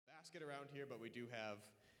basket around here, but we do have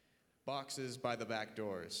boxes by the back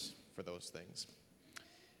doors for those things.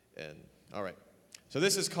 And all right. So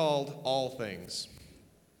this is called All Things.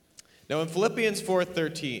 Now in Philippians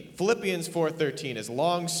 4:13 has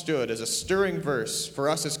long stood as a stirring verse for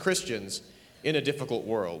us as Christians in a difficult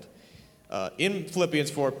world. In Philippians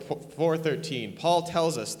 4:13, Paul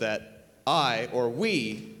tells us that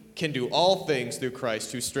we can do all things through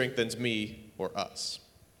Christ who strengthens me or us.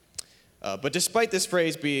 But despite this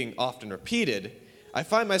phrase being often repeated, I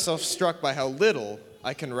find myself struck by how little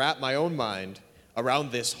I can wrap my own mind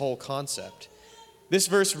around this whole concept. This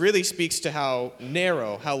verse really speaks to how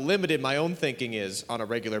narrow, how limited my own thinking is on a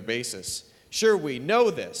regular basis. Sure, we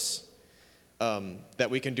know this,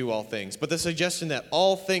 that we can do all things, but the suggestion that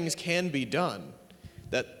all things can be done,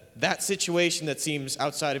 that situation that seems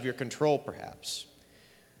outside of your control perhaps,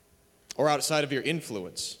 or outside of your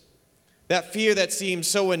influence, that fear that seems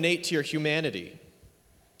so innate to your humanity,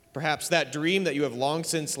 perhaps that dream that you have long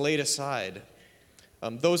since laid aside,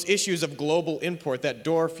 those issues of global import that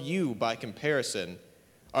dwarf you by comparison,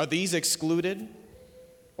 are these excluded,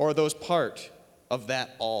 or are those part of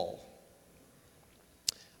that all?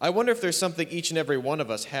 I wonder if there's something each and every one of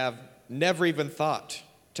us have never even thought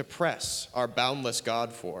to press our boundless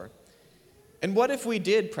God for. And what if we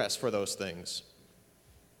did press for those things?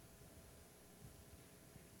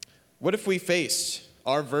 What if we faced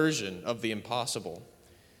our version of the impossible?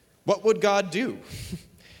 What would God do?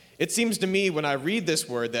 It seems to me when I read this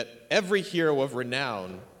word that every hero of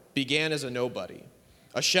renown began as a nobody,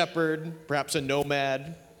 a shepherd, perhaps a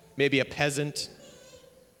nomad, maybe a peasant.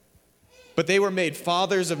 But they were made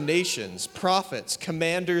fathers of nations, prophets,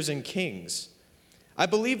 commanders, and kings. I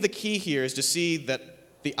believe the key here is to see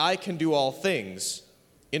that the I can do all things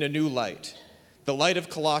in a new light. The light of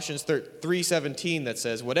Colossians 3:17 that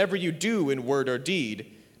says, whatever you do in word or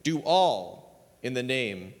deed, do all in the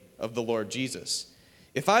name of the Lord Jesus.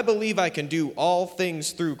 If I believe I can do all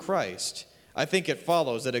things through Christ, I think it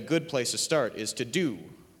follows that a good place to start is to do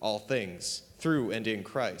all things through and in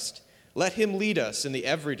Christ. Let him lead us in the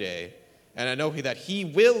everyday, and I know that he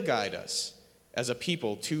will guide us as a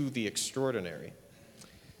people to the extraordinary.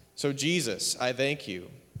 So Jesus, I thank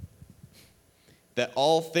you that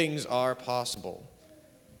all things are possible,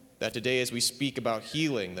 that today as we speak about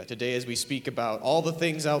healing, that today as we speak about all the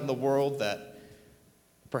things out in the world that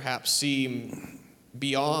perhaps seem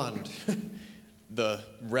beyond the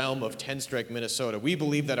realm of 10 Strike Minnesota, we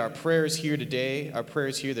believe that our prayers here today, our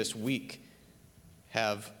prayers here this week,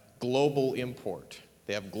 have global import.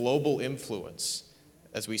 They have global influence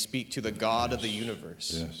as we speak to the God of the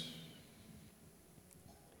universe. Yes.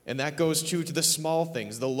 And that goes to the small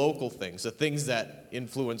things, the local things, the things that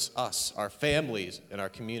influence us, our families, and our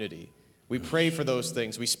community. We pray for those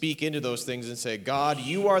things. We speak into those things and say, God,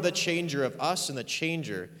 you are the changer of us and the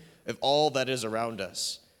changer of all that is around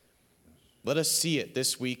us. Let us see it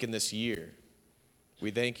this week and this year. We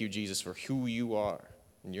thank you, Jesus, for who you are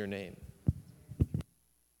in your name.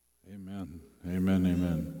 Amen. Amen.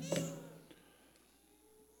 Amen.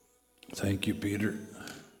 Thank you, Peter.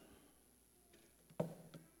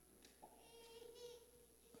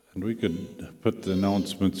 And we could put the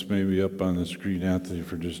announcements maybe up on the screen, Anthony,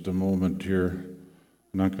 for just a moment here.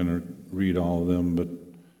 I'm not going to read all of them, but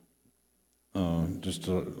just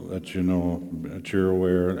to let you know that you're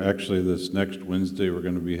aware. Actually, this next Wednesday, we're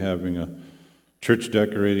going to be having a church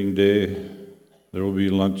decorating day. There will be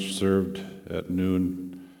lunch served at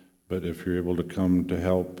noon, but if you're able to come to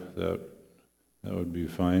help, that would be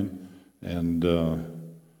fine. And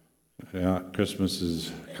yeah, Christmas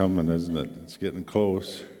is coming, isn't it? It's getting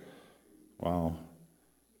close. Wow.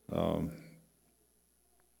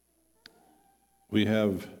 We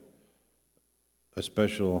have a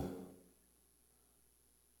special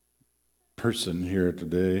person here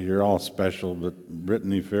today. You're all special, but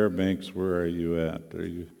Brittany Fairbanks, where are you at?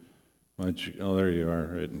 Why don't you, oh, there you are,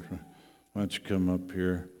 right in front. Why don't you come up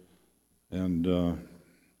here? And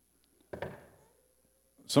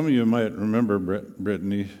some of you might remember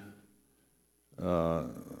Brittany.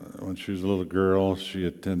 When she was a little girl, she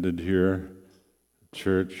attended here,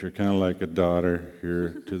 church. You're kind of like a daughter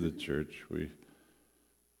here to the church. We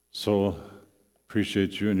so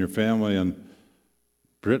appreciate you and your family. And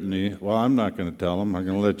Brittany, well, I'm not going to tell them. I'm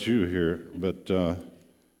going to let you hear. But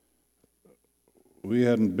we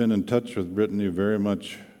hadn't been in touch with Brittany very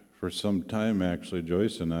much for some time, actually,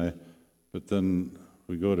 Joyce and I. But then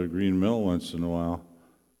we go to Green Mill once in a while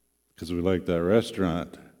because we like that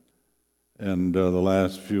restaurant. And the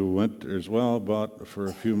last few winters, well, about for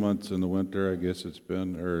a few months in the winter, I guess it's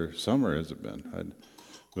been, or summer has it been.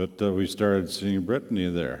 But we started seeing Brittany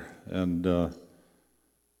there, and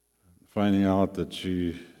finding out that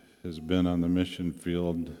she has been on the mission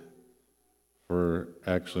field for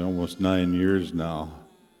actually almost 9 years now,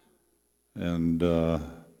 and in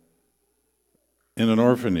an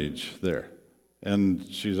orphanage there. And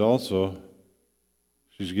she's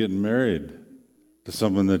getting married to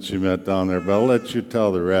someone that she met down there, but I'll let you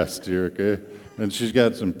tell the rest here, okay? And she's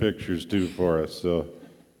got some pictures too for us, so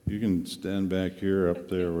you can stand back here, up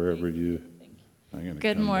there, wherever you.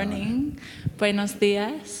 Good morning. Buenos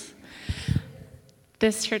dias.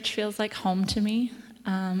 This church feels like home to me.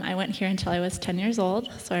 I went here until I was 10 years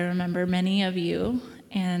old, so I remember many of you,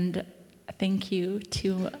 and thank you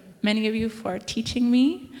to many of you for teaching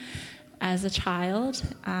me as a child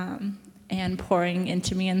and pouring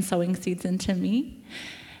into me and sowing seeds into me.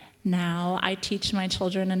 Now I teach my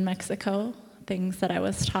children in Mexico things that I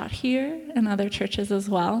was taught here and other churches as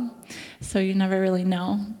well, so you never really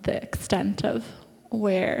know the extent of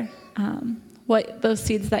where what those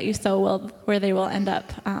seeds that you sow where they will end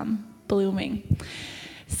up blooming.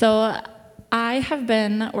 So I have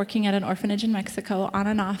been working at an orphanage in Mexico on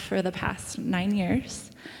and off for the past 9 years.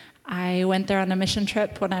 I went there on a mission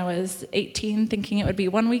trip when I was 18, thinking it would be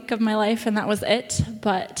 1 week of my life, and that was it.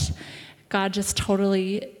 But God just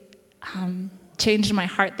totally changed my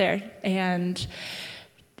heart there, and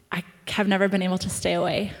I have never been able to stay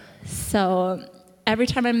away. So every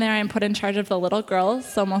time I'm there, I'm put in charge of the little girls.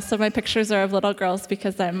 So most of my pictures are of little girls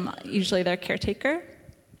because I'm usually their caretaker.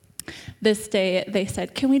 This day, they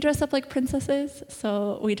said, "Can we dress up like princesses?"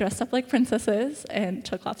 So we dressed up like princesses and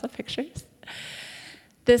took lots of pictures.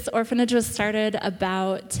 This orphanage was started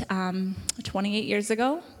about 28 years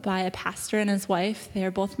ago by a pastor and his wife. They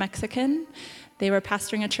are both Mexican. They were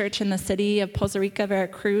pastoring a church in the city of Poza Rica,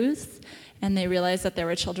 Veracruz, and they realized that there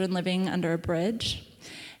were children living under a bridge.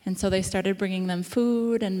 And so they started bringing them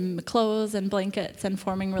food and clothes and blankets and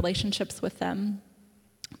forming relationships with them.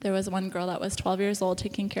 There was one girl that was 12 years old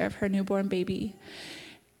taking care of her newborn baby.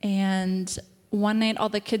 And one night, all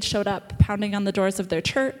the kids showed up pounding on the doors of their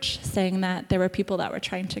church, saying that there were people that were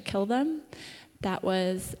trying to kill them. That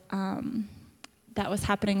was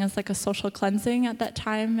happening as like a social cleansing at that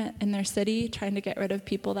time in their city, trying to get rid of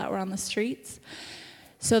people that were on the streets.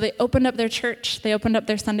 So they opened up their church. They opened up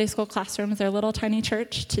their Sunday school classrooms, their little tiny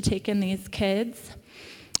church, to take in these kids.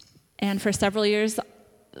 And for several years,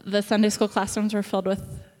 the Sunday school classrooms were filled with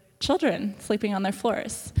children sleeping on their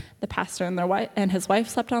floors. The pastor and his wife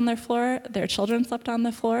slept on their floor. Their children slept on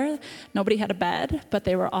the floor. Nobody had a bed, but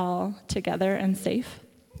they were all together and safe.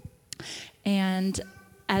 And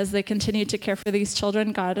as they continued to care for these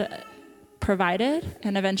children, God provided,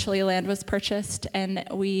 and eventually land was purchased, and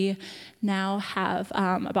we now have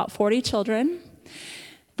about 40 children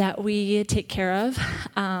that we take care of.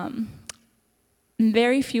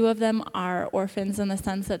 Very few of them are orphans in the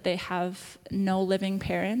sense that they have no living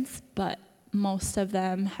parents, but most of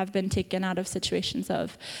them have been taken out of situations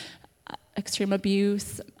of extreme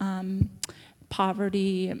abuse,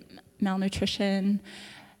 poverty, malnutrition.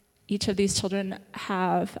 Each of these children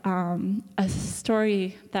have a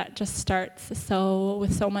story that just starts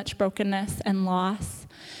with so much brokenness and loss.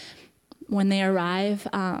 When they arrive,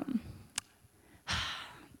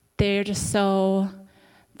 there's just so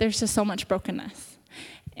much brokenness.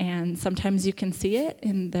 And sometimes you can see it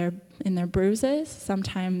in their bruises.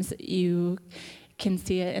 Sometimes you can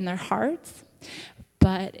see it in their hearts.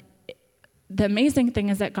 But the amazing thing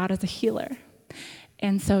is that God is a healer.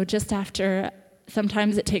 And so just after,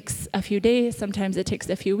 sometimes it takes a few days, sometimes it takes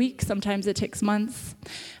a few weeks, sometimes it takes months.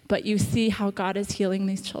 But you see how God is healing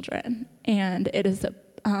these children. And it is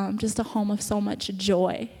just a home of so much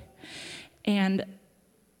joy and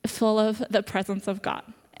full of the presence of God.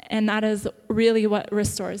 And that is really what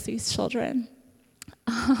restores these children.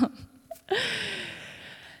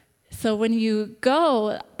 So when you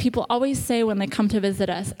go, people always say when they come to visit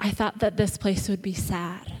us, "I thought that this place would be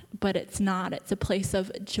sad," but it's not. It's a place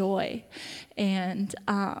of joy. And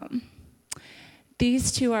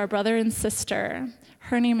these two are brother and sister.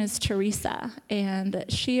 Her name is Teresa, and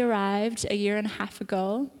she arrived a year and a half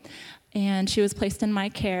ago, and she was placed in my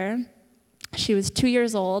care. She was 2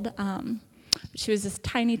 years old. She was just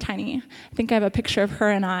tiny. I think I have a picture of her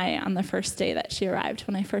and I on the first day that she arrived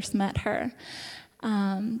when I first met her.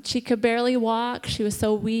 She could barely walk. She was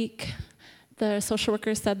so weak. The social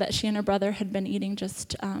worker said that she and her brother had been eating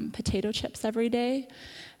just potato chips every day.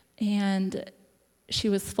 And she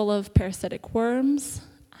was full of parasitic worms.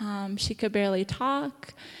 She could barely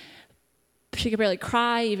talk. She could barely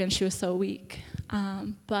cry, even she was so weak.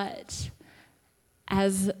 But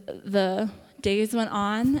as the days went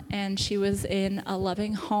on and she was in a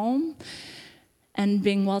loving home and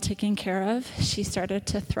being well taken care of, she started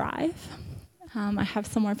to thrive. I have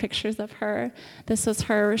some more pictures of her. This was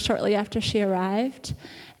her shortly after she arrived.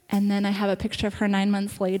 And then I have a picture of her 9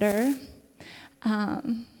 months later.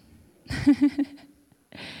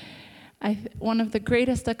 One of the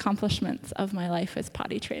greatest accomplishments of my life is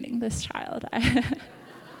potty training this child.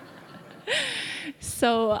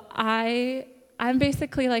 So I'm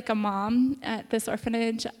basically like a mom at this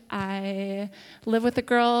orphanage. I live with the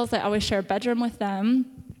girls. I always share a bedroom with them.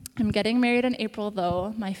 I'm getting married in April,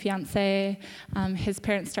 though. My fiance, his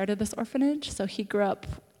parents started this orphanage, so he grew up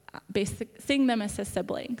seeing them as his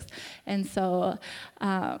siblings. And so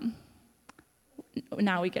now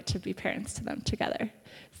we get to be parents to them together.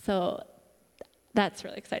 So that's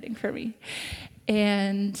really exciting for me.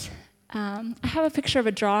 And I have a picture of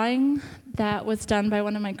a drawing that was done by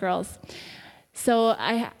one of my girls. So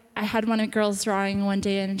I had one of the girls drawing one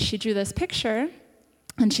day, and she drew this picture,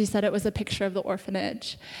 and she said it was a picture of the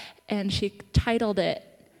orphanage. And she titled it,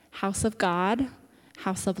 House of God,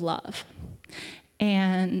 House of Love.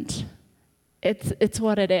 And it's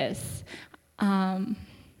what it is. God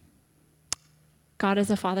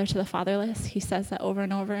is a father to the fatherless. He says that over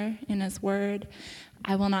and over in his word.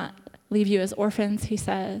 I will not leave you as orphans, he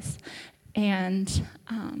says. And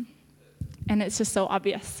it's just so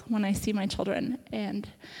obvious when I see my children and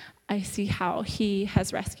I see how he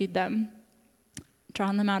has rescued them,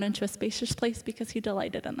 drawn them out into a spacious place because he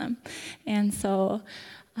delighted in them. And so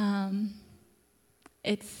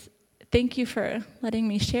thank you for letting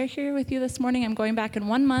me share here with you this morning. I'm going back in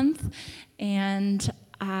 1 month, and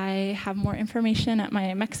I have more information at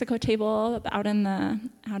my Mexico table out in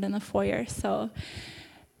the foyer. So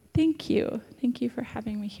thank you for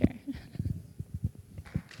having me here.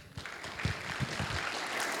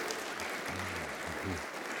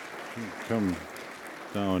 Come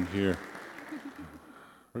down here.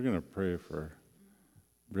 We're going to pray for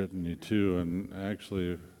Brittany too, and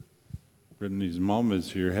actually Brittany's mom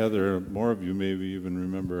is here. Heather, more of you maybe even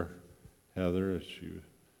remember Heather as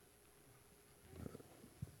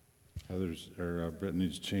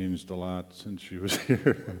Brittany's changed a lot since she was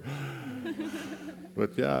here.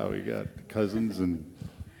 But yeah, we got cousins and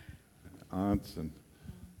aunts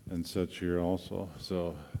and such here also.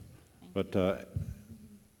 So, but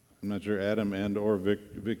I'm not sure Adam and or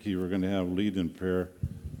Vicky were going to have lead in prayer.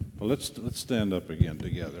 But let's stand up again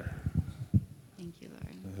together. Thank you,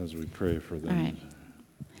 Lord. As we pray for them. All right.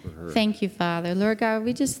 For her. Thank you, Father. Lord God,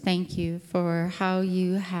 we just thank you for how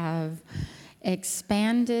you have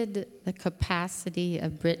expanded the capacity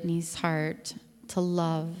of Brittany's heart to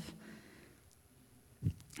love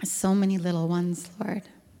so many little ones, Lord.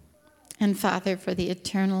 And Father, for the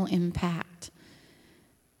eternal impact,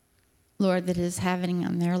 Lord, that is happening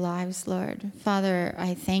on their lives, Lord. Father,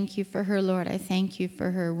 I thank you for her, Lord. I thank you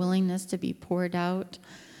for her willingness to be poured out,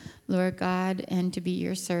 Lord God, and to be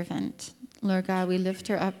your servant. Lord God, we lift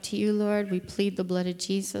her up to you, Lord. We plead the blood of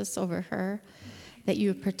Jesus over her, that you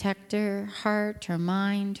would protect her heart, her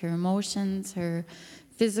mind, her emotions, her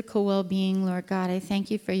physical well-being, Lord God. I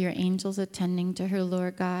thank you for your angels attending to her,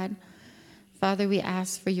 Lord God. Father, we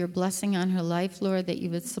ask for your blessing on her life, Lord, that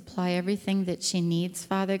you would supply everything that she needs,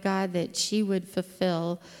 Father God, that she would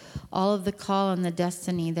fulfill all of the call and the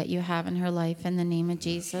destiny that you have in her life in the name of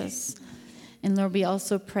Jesus. And Lord, we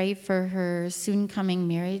also pray for her soon-coming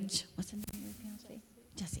marriage. What's the name of your fiancé?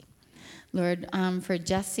 Jesse. Lord, for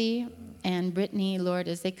Jesse and Brittany, Lord,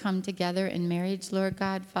 as they come together in marriage, Lord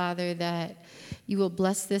God, Father, that you will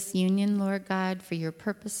bless this union, Lord God, for your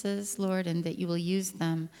purposes, Lord, and that you will use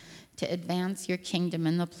them to advance your kingdom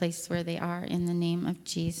in the place where they are, in the name of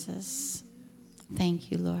Jesus.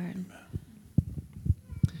 Thank you, Lord.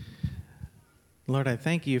 Lord, I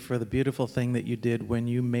thank you for the beautiful thing that you did when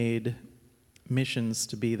you made missions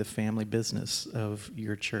to be the family business of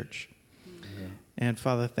your church. Yeah. And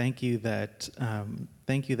Father, thank you that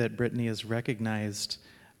Brittany has recognized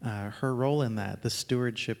her role in that, the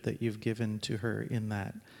stewardship that you've given to her in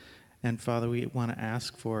that. And Father, we want to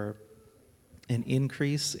ask for an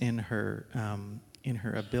increase in her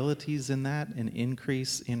abilities in that, an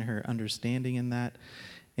increase in her understanding in that,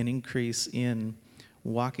 an increase in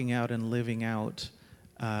walking out and living out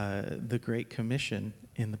the Great Commission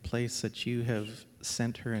in the place that you have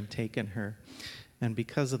sent her and taken her. And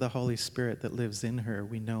because of the Holy Spirit that lives in her,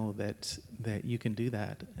 we know that you can do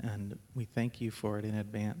that, and we thank you for it in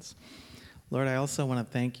advance. Lord, I also want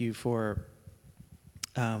to thank you for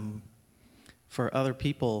other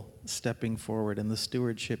people stepping forward and the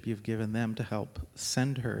stewardship you've given them to help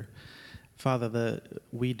send her. Father,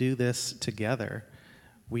 we do this together.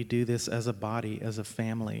 We do this as a body, as a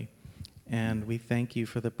family, and we thank you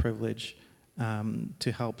for the privilege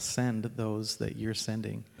to help send those that you're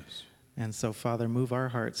sending. Yes. And so, Father, move our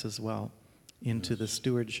hearts as well into the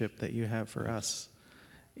stewardship that you have for us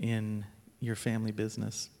in your family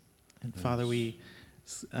business. And Father, we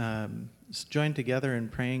join together in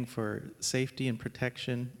praying for safety and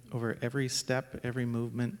protection over every step, every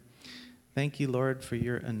movement. Thank you, Lord, for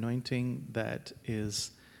your anointing that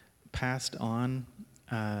is passed on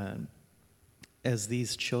as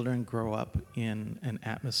these children grow up in an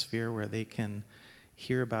atmosphere where they can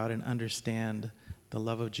hear about and understand the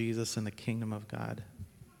love of Jesus and the kingdom of God.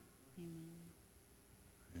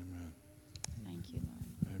 Amen. Thank you,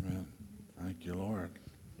 Lord. Amen. Thank you, Lord.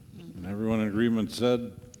 And everyone in agreement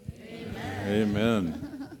said,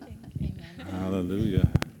 Amen. Amen. Hallelujah.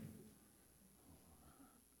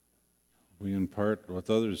 We impart what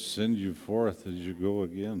others send you forth as you go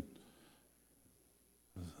again.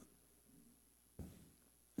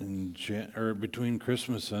 Or between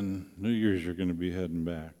Christmas and New Year's, you're going to be heading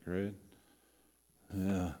back, right?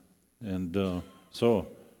 Yeah. And so,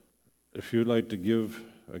 if you'd like to give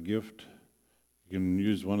a gift, you can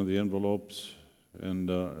use one of the envelopes and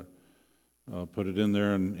put it in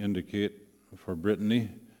there and indicate for Brittany.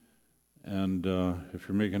 And if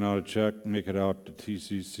you're making out a check, make it out to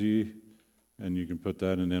TCC, and you can put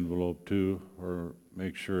that in an envelope too, or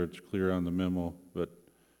make sure it's clear on the memo. But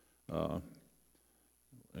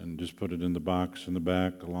and just put it in the box in the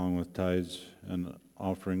back, along with tithes and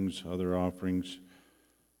offerings, other offerings.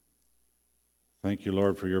 Thank you,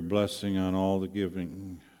 Lord, for your blessing on all the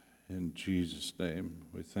giving. In Jesus' name,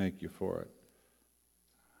 we thank you for it.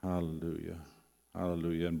 Hallelujah.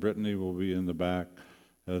 Hallelujah. And Brittany will be in the back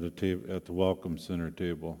at the Welcome Center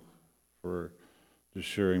table for just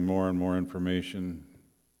sharing more and more information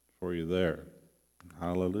for you there.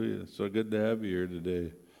 Hallelujah. So good to have you here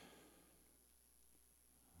today.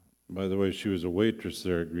 By the way, she was a waitress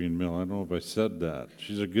there at Green Mill. I don't know if I said that.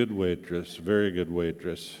 She's a good waitress, very good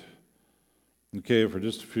waitress. Okay, for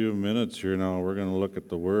just a few minutes here now, we're going to look at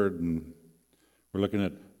the Word, and we're looking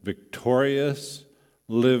at victorious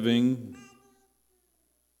living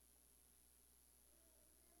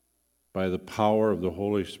by the power of the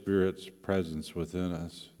Holy Spirit's presence within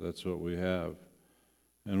us. That's what we have.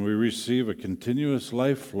 And we receive a continuous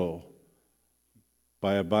life flow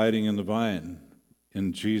by abiding in the vine,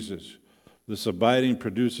 in Jesus. This abiding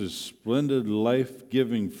produces splendid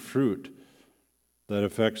life-giving fruit that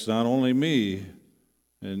affects not only me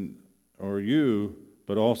or you,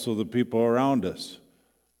 but also the people around us.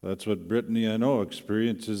 That's what Brittany, I know,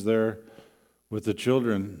 experiences there with the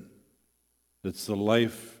children. It's the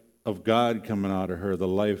life of God coming out of her, the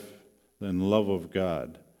life and love of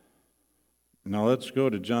God. Now let's go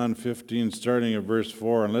to John 15, starting at verse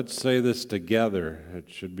 4, and let's say this together. It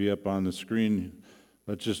should be up on the screen.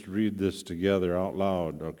 Let's just read this together out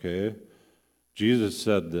loud, okay? Jesus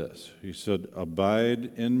said this. He said,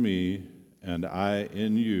 "Abide in me, and I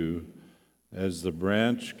in you, as the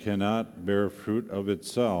branch cannot bear fruit of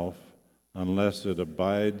itself unless it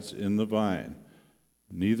abides in the vine.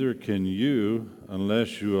 Neither can you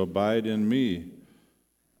unless you abide in me.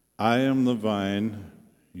 I am the vine,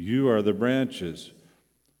 you are the branches.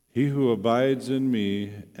 He who abides in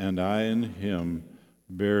me and I in him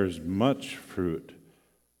bears much fruit,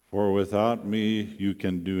 for without me you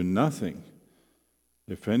can do nothing.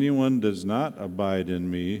 If anyone does not abide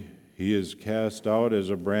in me, he is cast out as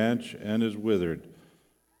a branch and is withered,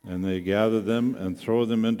 and they gather them and throw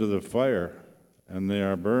them into the fire, and they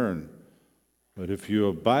are burned. But if you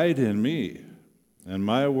abide in me, and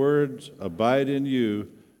my words abide in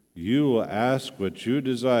you, you will ask what you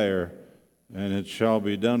desire, and it shall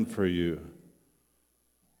be done for you."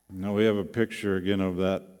 Now we have a picture again of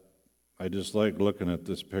that. I just like looking at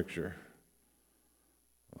this picture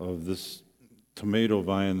of this tomato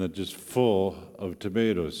vine that's just full of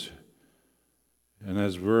tomatoes. And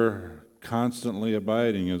as we're constantly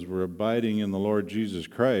abiding, as we're abiding in the Lord Jesus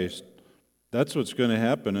Christ, that's what's going to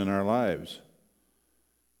happen in our lives.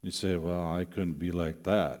 You say, "Well, I couldn't be like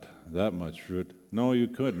that much fruit." No, you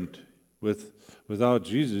couldn't. Without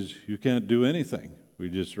Jesus, you can't do anything, we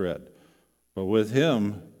just read. But with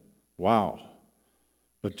him, wow.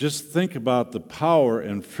 But just think about the power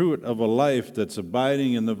and fruit of a life that's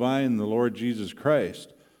abiding in the vine, the Lord Jesus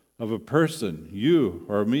Christ, of a person, you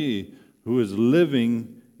or me, who is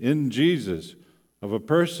living in Jesus, of a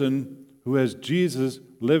person who has Jesus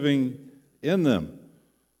living in them.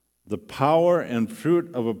 The power and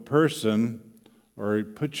fruit of a person, or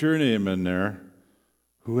put your name in there,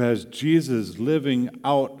 who has Jesus living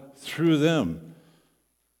out through them.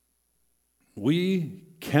 We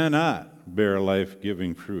cannot bear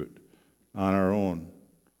life-giving fruit on our own.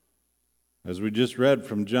 As we just read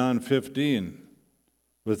from John 15,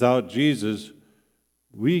 without Jesus,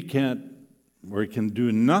 we can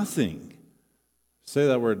do nothing. Say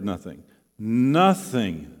that word, nothing.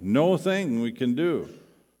 Nothing, no thing we can do.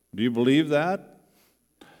 Do you believe that?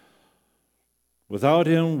 Without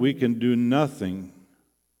him, we can do nothing,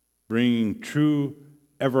 bringing true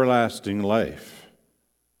everlasting life.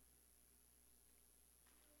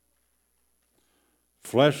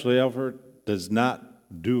 Fleshly effort does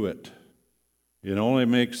not do it. It only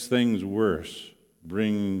makes things worse,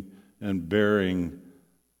 bringing and bearing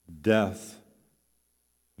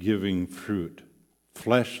death-giving fruit.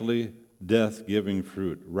 Fleshly, death-giving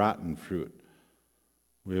fruit, rotten fruit.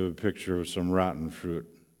 We have a picture of some rotten fruit.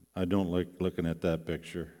 I don't like looking at that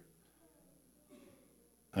picture.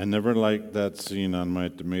 I never liked that scene on my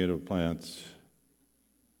tomato plants.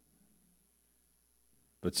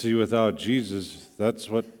 But see, without Jesus, that's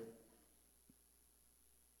what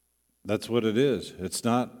it is. It's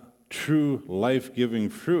not true life-giving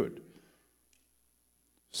fruit.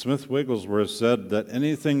 Smith Wigglesworth said that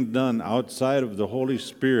anything done outside of the Holy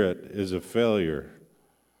Spirit is a failure.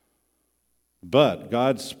 But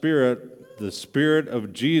God's Spirit, the Spirit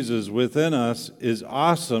of Jesus within us, is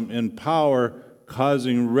awesome in power,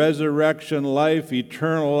 causing resurrection life,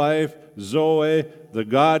 eternal life, Zoe, the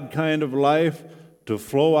God kind of life, to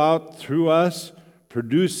flow out through us,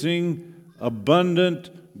 producing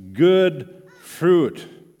abundant, good fruit.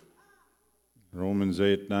 Romans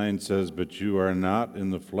 8:9 says, "But you are not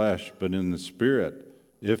in the flesh, but in the Spirit,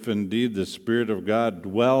 if indeed the Spirit of God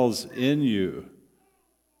dwells in you."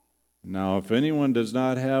 Now, if anyone does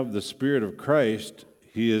not have the Spirit of Christ,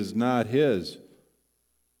 he is not his.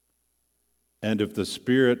 And if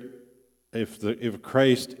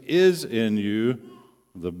Christ is in you,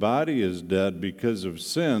 the body is dead because of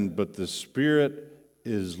sin, but the Spirit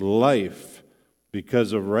is life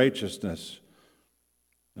because of righteousness.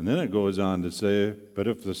 And then it goes on to say, "But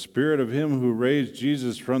if the Spirit of him who raised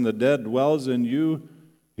Jesus from the dead dwells in you,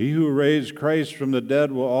 he who raised Christ from the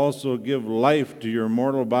dead will also give life to your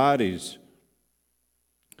mortal bodies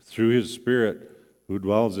through his Spirit who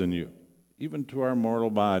dwells in you," even to our mortal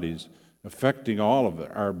bodies, affecting all of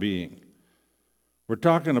our being. We're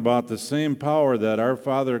talking about the same power that our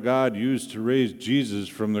Father God used to raise Jesus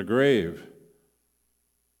from the grave.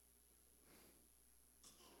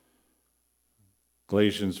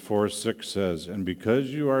 Galatians 4:6 says, "And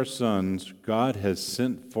because you are sons, God has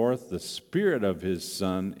sent forth the Spirit of his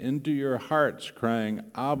Son into your hearts, crying,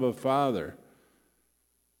 'Abba, Father.'"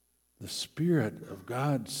 The Spirit of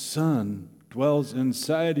God's Son dwells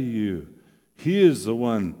inside of you. He is the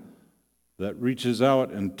one that reaches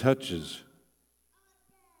out and touches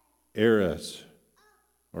Eris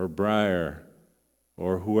or Briar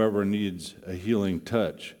or whoever needs a healing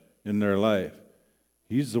touch in their life.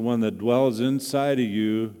 He's the one that dwells inside of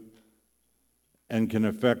you and can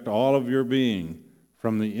affect all of your being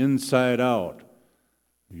from the inside out.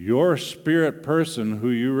 Your spirit person, who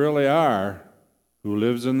you really are, who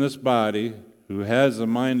lives in this body, who has a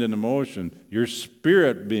mind and emotion, your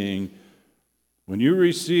spirit being, when you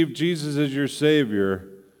received Jesus as your Savior,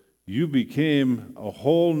 you became a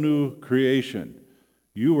whole new creation.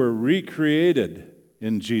 You were recreated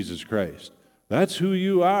in Jesus Christ. That's who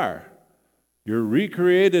you are. You're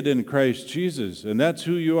recreated in Christ Jesus, and that's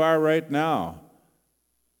who you are right now.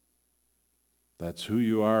 That's who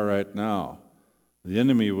you are right now. The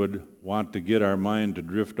enemy would want to get our mind to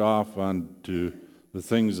drift off onto the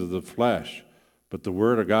things of the flesh, but the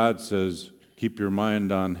Word of God says, keep your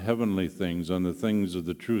mind on heavenly things, on the things of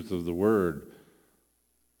the truth of the Word,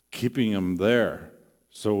 keeping them there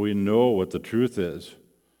so we know what the truth is.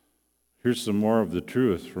 Here's some more of the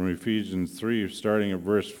truth from Ephesians 3, starting at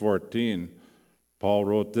verse 14. Paul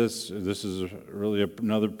wrote this. This is really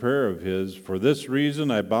another prayer of his. "For this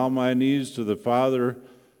reason I bow my knees to the Father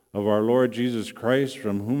of our Lord Jesus Christ,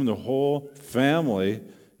 from whom the whole family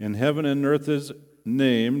in heaven and earth is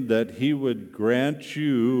named, that he would grant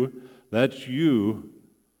you," that's you,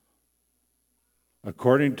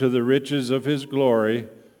 "according to the riches of his glory,"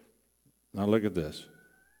 now look at this,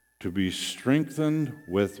 "to be strengthened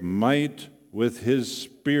with might with his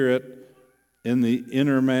Spirit in the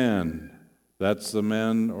inner man." That's the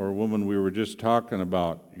man or woman we were just talking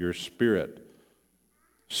about, your spirit.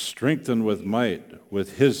 "Strengthened with might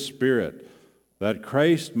with his Spirit, that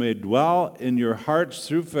Christ may dwell in your hearts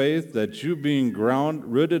through faith, that you being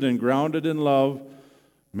rooted and grounded in love,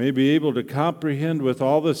 may be able to comprehend with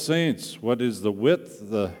all the saints what is the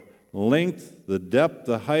width, the length, the depth,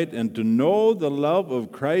 the height, and to know the love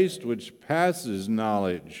of Christ which passes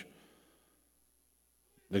knowledge."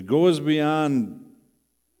 It goes beyond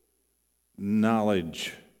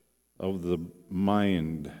knowledge of the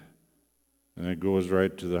mind, and it goes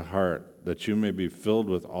right to the heart, that you may be filled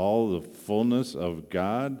with all the fullness of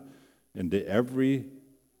God. into every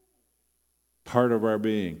part of our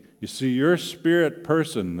being. You see, your spirit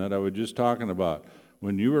person that I was just talking about,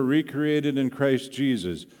 when you were recreated in Christ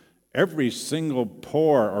Jesus, every single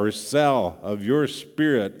pore or cell of your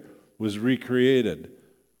spirit was recreated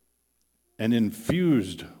and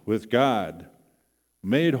infused with God,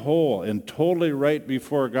 made whole and totally right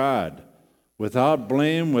before God, without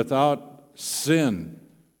blame, without sin,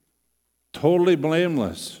 totally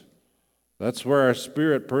blameless. That's where our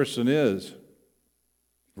spirit person is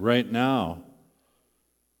right now.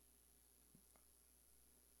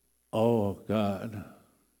 Oh, God,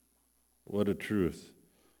 what a truth.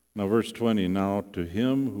 Now, verse 20, now to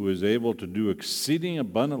him who is able to do exceeding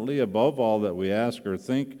abundantly above all that we ask or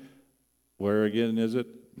think, where again is it?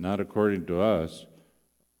 Not according to us,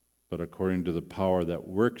 but according to the power that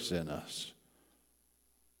works in us.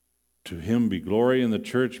 To him be glory in the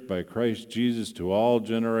church by Christ Jesus to all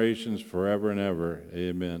generations forever and ever.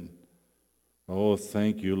 Amen. Oh,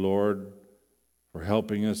 thank you, Lord, for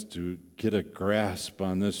helping us to get a grasp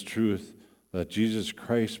on this truth that Jesus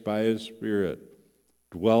Christ by his Spirit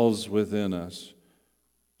dwells within us,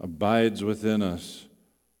 abides within us,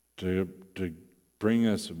 to bring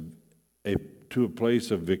us to a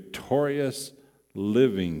place of victorious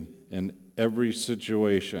living in every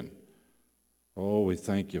situation. Oh, we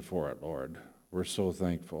thank you for it, Lord. We're so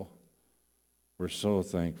thankful. We're so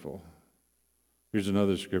thankful. Here's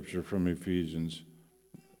another scripture from Ephesians.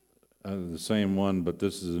 The same one, but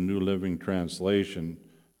this is a New Living Translation.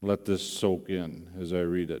 Let this soak in as I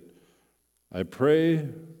read it. I pray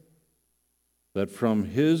that from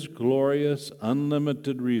his glorious,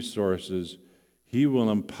 unlimited resources, he will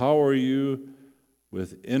empower you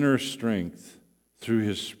with inner strength through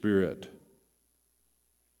his Spirit.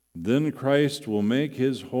 Then Christ will make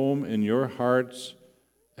his home in your hearts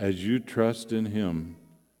as you trust in him.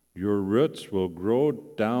 Your roots will grow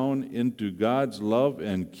down into God's love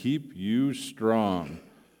and keep you strong.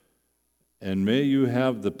 And may you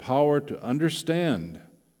have the power to understand,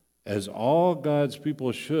 as all God's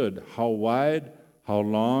people should, how wide, how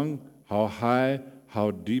long, how high,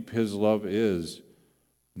 how deep his love is.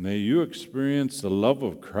 May you experience the love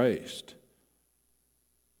of Christ,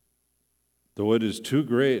 though it is too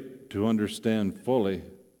great to understand fully.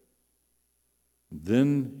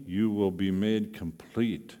 Then you will be made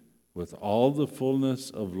complete with all the fullness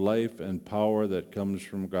of life and power that comes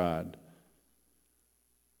from God.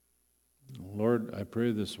 Lord, I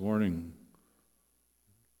pray this morning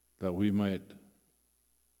that we might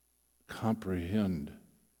comprehend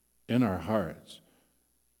in our hearts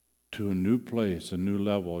to a new place, a new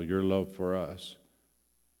level, your love for us.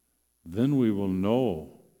 Then we will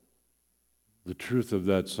know the truth of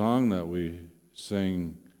that song that we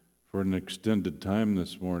sang for an extended time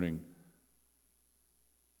this morning,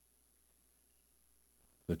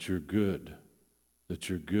 that you're good, that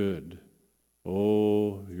you're good.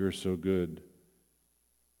 Oh, you're so good.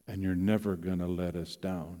 And you're never going to let us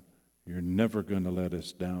down. You're never going to let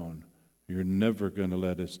us down. You're never going to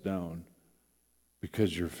let us down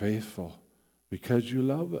because you're faithful, because you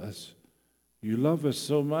love us. You love us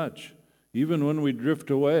so much, even when we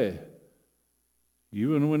drift away,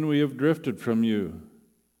 even when we have drifted from you.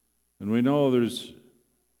 And we know there's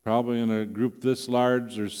probably in a group this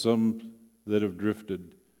large, there's some that have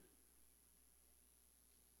drifted.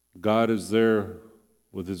 God is there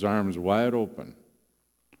with his arms wide open.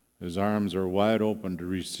 His arms are wide open to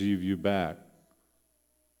receive you back.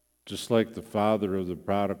 Just like the father of the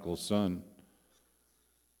prodigal son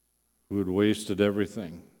who had wasted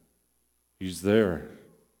everything. He's there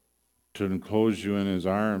to enclose you in his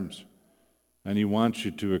arms, and he wants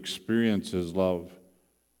you to experience his love.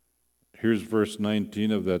 Here's verse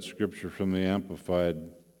 19 of that scripture from the Amplified.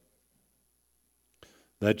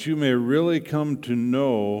 That you may really come to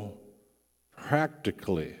know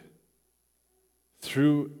practically,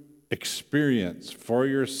 through experience for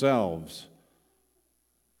yourselves,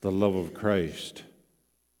 the love of Christ,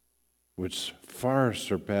 which far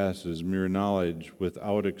surpasses mere knowledge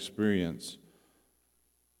without experience,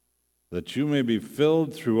 that you may be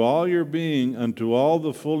filled through all your being unto all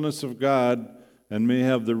the fullness of God, and may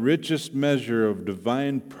have the richest measure of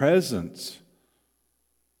divine presence,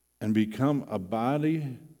 and become a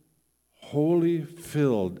body wholly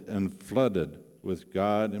filled and flooded with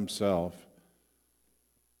God himself.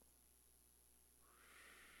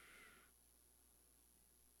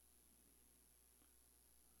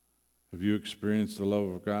 Have you experienced the love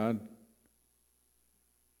of God?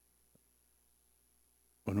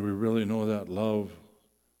 When we really know that love,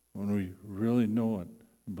 when we really know it,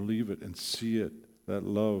 believe it, and see it, that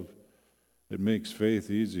love, it makes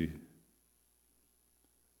faith easy.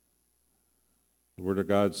 The Word of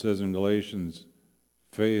God says in Galatians,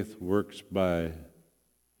 faith works by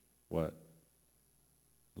what?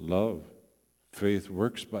 Love. Faith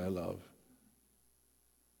works by love.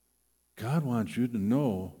 God wants you to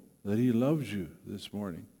know that He loves you this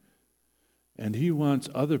morning. And He wants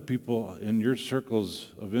other people in your circles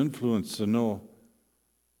of influence to know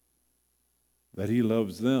that He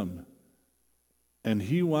loves them. And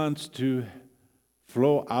He wants to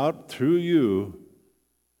flow out through you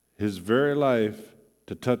His very life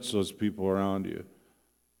to touch those people around you.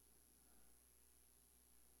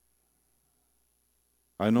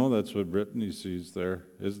 I know that's what Brittany sees there,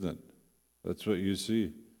 isn't it? That's what you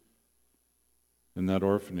see in that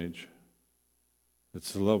orphanage.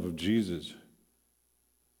 It's the love of Jesus.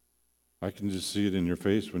 I can just see it in your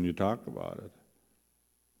face when you talk about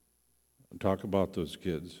it. Talk about those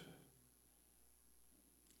kids.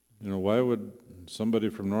 You know, why would somebody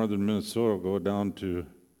from northern Minnesota go down to,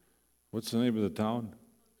 what's the name of the town?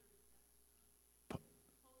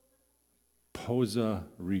 Poza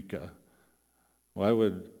Rica. Why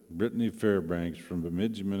would Brittany Fairbanks from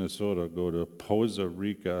Bemidji, Minnesota go to Poza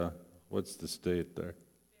Rica? What's the state there?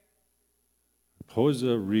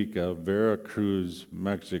 Poza Rica, Veracruz,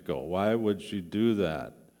 Mexico. Why would she do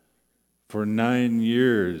that? For 9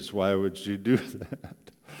 years, why would she do that?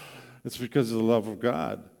 It's because of the love of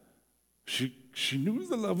God. She knew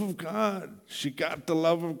the love of God. She got the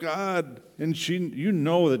love of God. And you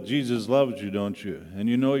know that Jesus loves you, don't you? And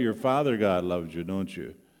you know your Father God loves you, don't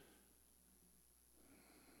you?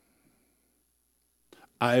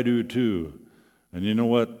 I do too. And you know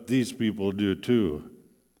what? These people do too.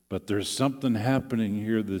 But there's something happening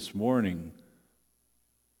here this morning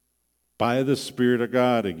by the Spirit of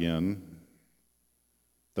God again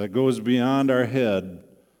that goes beyond our head,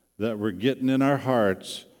 that we're getting in our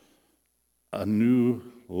hearts a new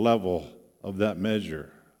level of that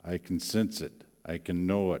measure. I can sense it. I can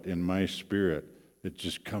know it in my spirit. It's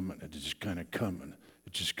just coming. It's just kind of coming.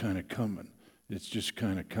 It's just kind of coming. It's just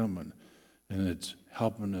kind of coming. And it's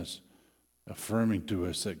helping us, affirming to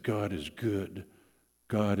us that God is good.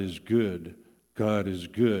 God is good. God is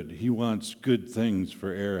good. He wants good things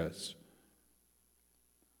for Eris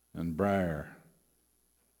and Briar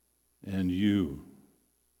and you.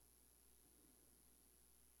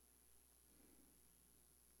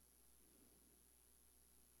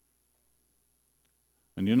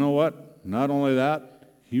 And you know what? Not only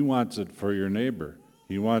that, He wants it for your neighbor.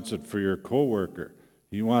 He wants it for your coworker.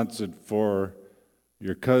 He wants it for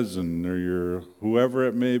your cousin or your whoever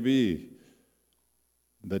it may be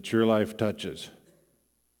that your life touches.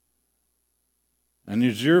 And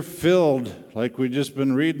as you're filled, like we've just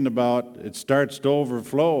been reading about, it starts to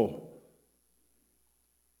overflow.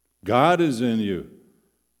 God is in you.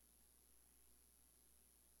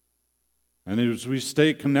 And as we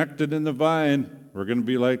stay connected in the vine, we're going to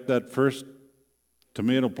be like that first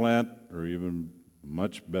tomato plant, or even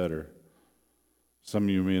much better. Some of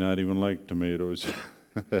you may not even like tomatoes.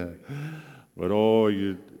 But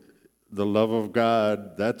the love of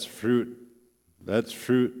God, that's fruit. That's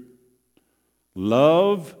fruit.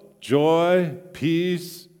 Love, joy,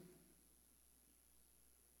 peace,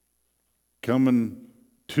 coming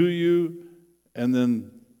to you and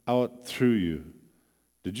then out through you.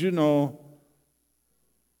 Did you know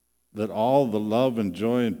that all the love and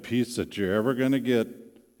joy and peace that you're ever going to get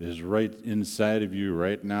is right inside of you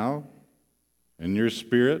right now, in your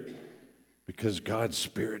spirit? Because God's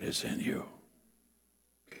Spirit is in you.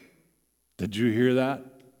 Did you hear that?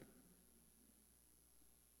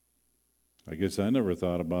 I guess I never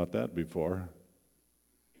thought about that before.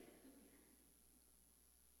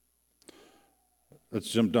 Let's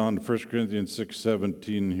jump down to 1 Corinthians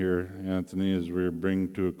 6:17 here, Anthony, as we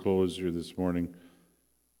bring to a close here this morning.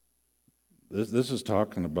 This is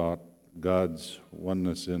talking about God's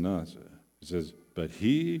oneness in us. It says, but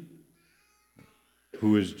he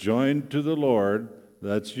who is joined to the Lord,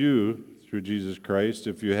 that's you, through Jesus Christ.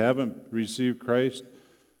 If you haven't received Christ,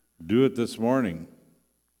 do it this morning.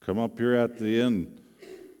 Come up here at the end,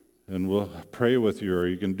 and we'll pray with you, or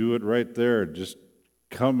you can do it right there. Just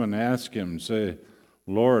come and ask Him. Say,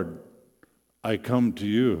 Lord, I come to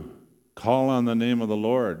you. Call on the name of the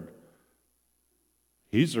Lord.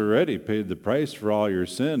 He's already paid the price for all your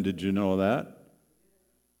sin. Did you know that?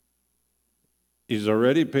 He's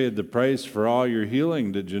already paid the price for all your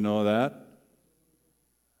healing. Did you know that?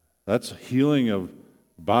 That's healing of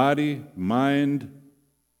body, mind,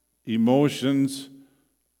 emotions,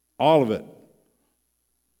 all of it.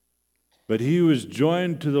 But he who is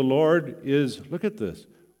joined to the Lord is, look at this,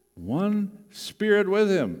 one spirit with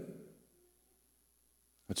Him.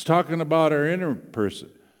 It's talking about our inner person.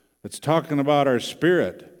 It's talking about our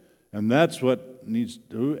spirit. And that's what needs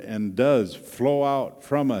to and does flow out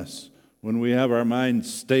from us when we have our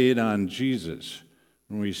minds stayed on Jesus,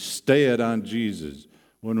 when we stay it on Jesus,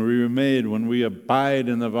 when we abide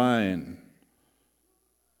in the vine.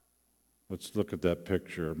 Let's look at that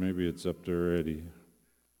picture. Maybe it's up there already.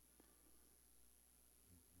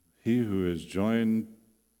 He who is joined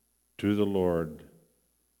to the Lord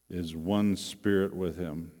is one spirit with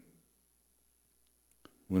him.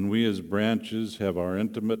 When we as branches have our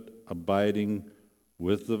intimate abiding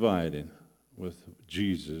with the vine, with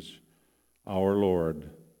Jesus, our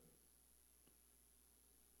Lord,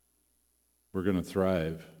 we're going to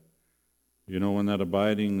thrive. You know, when that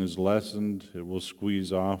abiding is lessened, it will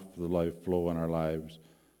squeeze off the life flow in our lives.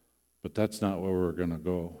 But that's not where we're going to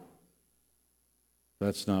go.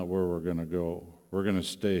 That's not where we're going to go. We're going to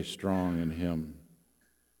stay strong in Him.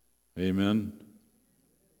 Amen?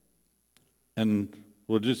 And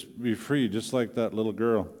we'll just be free, just like that little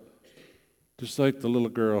girl. Just like the little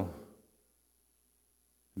girl.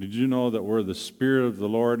 Did you know that where the Spirit of the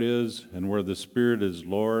Lord is, and where the Spirit is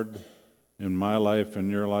Lord in my life and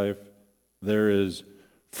your life, there is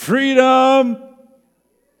freedom.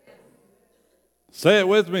 Say it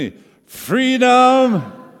with me. Freedom.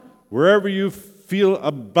 Wherever you feel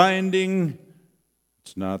a binding,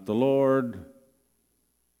 it's not the Lord.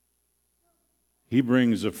 He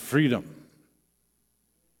brings a freedom.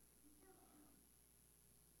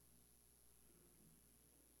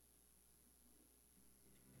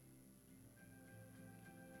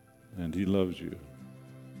 And He loves you.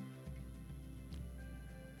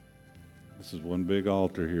 This is one big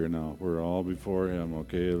altar here now. We're all before Him,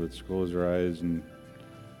 okay? Let's close our eyes. And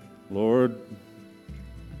Lord,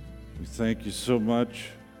 we thank You so much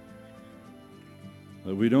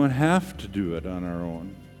that we don't have to do it on our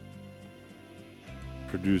own.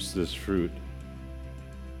 Produce this fruit.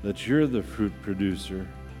 That You're the fruit producer.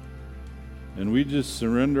 And we just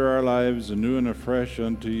surrender our lives anew and afresh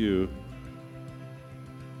unto You.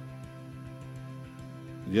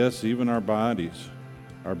 Yes, even our bodies.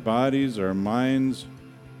 Our bodies, our minds,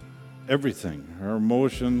 everything, our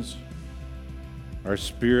emotions, our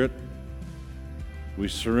spirit, we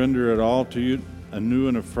surrender it all to You anew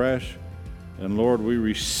and afresh. And Lord, we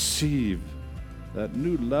receive that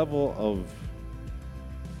new level of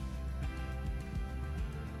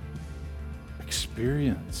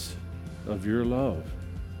experience of Your love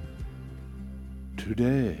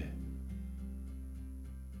today.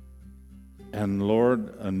 And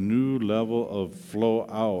Lord, a new level of flow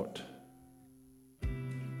out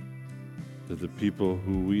to the people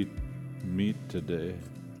who we meet today,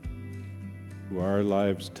 who our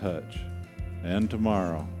lives touch, and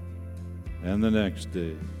tomorrow, and the next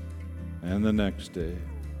day, and the next day.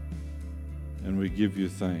 And we give You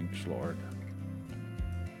thanks, Lord,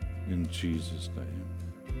 in Jesus' name.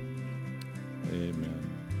 Amen.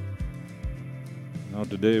 Now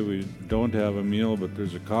today we don't have a meal, but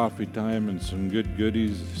there's a coffee time and some good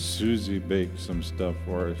goodies. Susie baked some stuff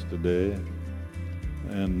for us today.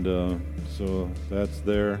 And so that's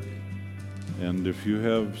there. And if you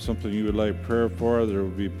have something you would like prayer for, there will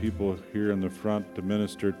be people here in the front to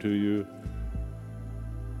minister to you.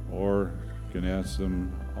 Or you can ask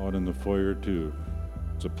them out in the foyer too.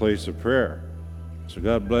 It's a place of prayer. So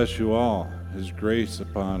God bless you all. His grace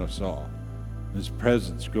upon us all. His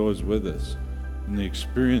presence goes with us. And the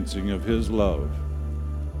experiencing of His love.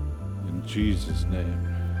 In Jesus' name,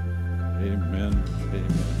 amen,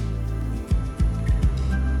 amen.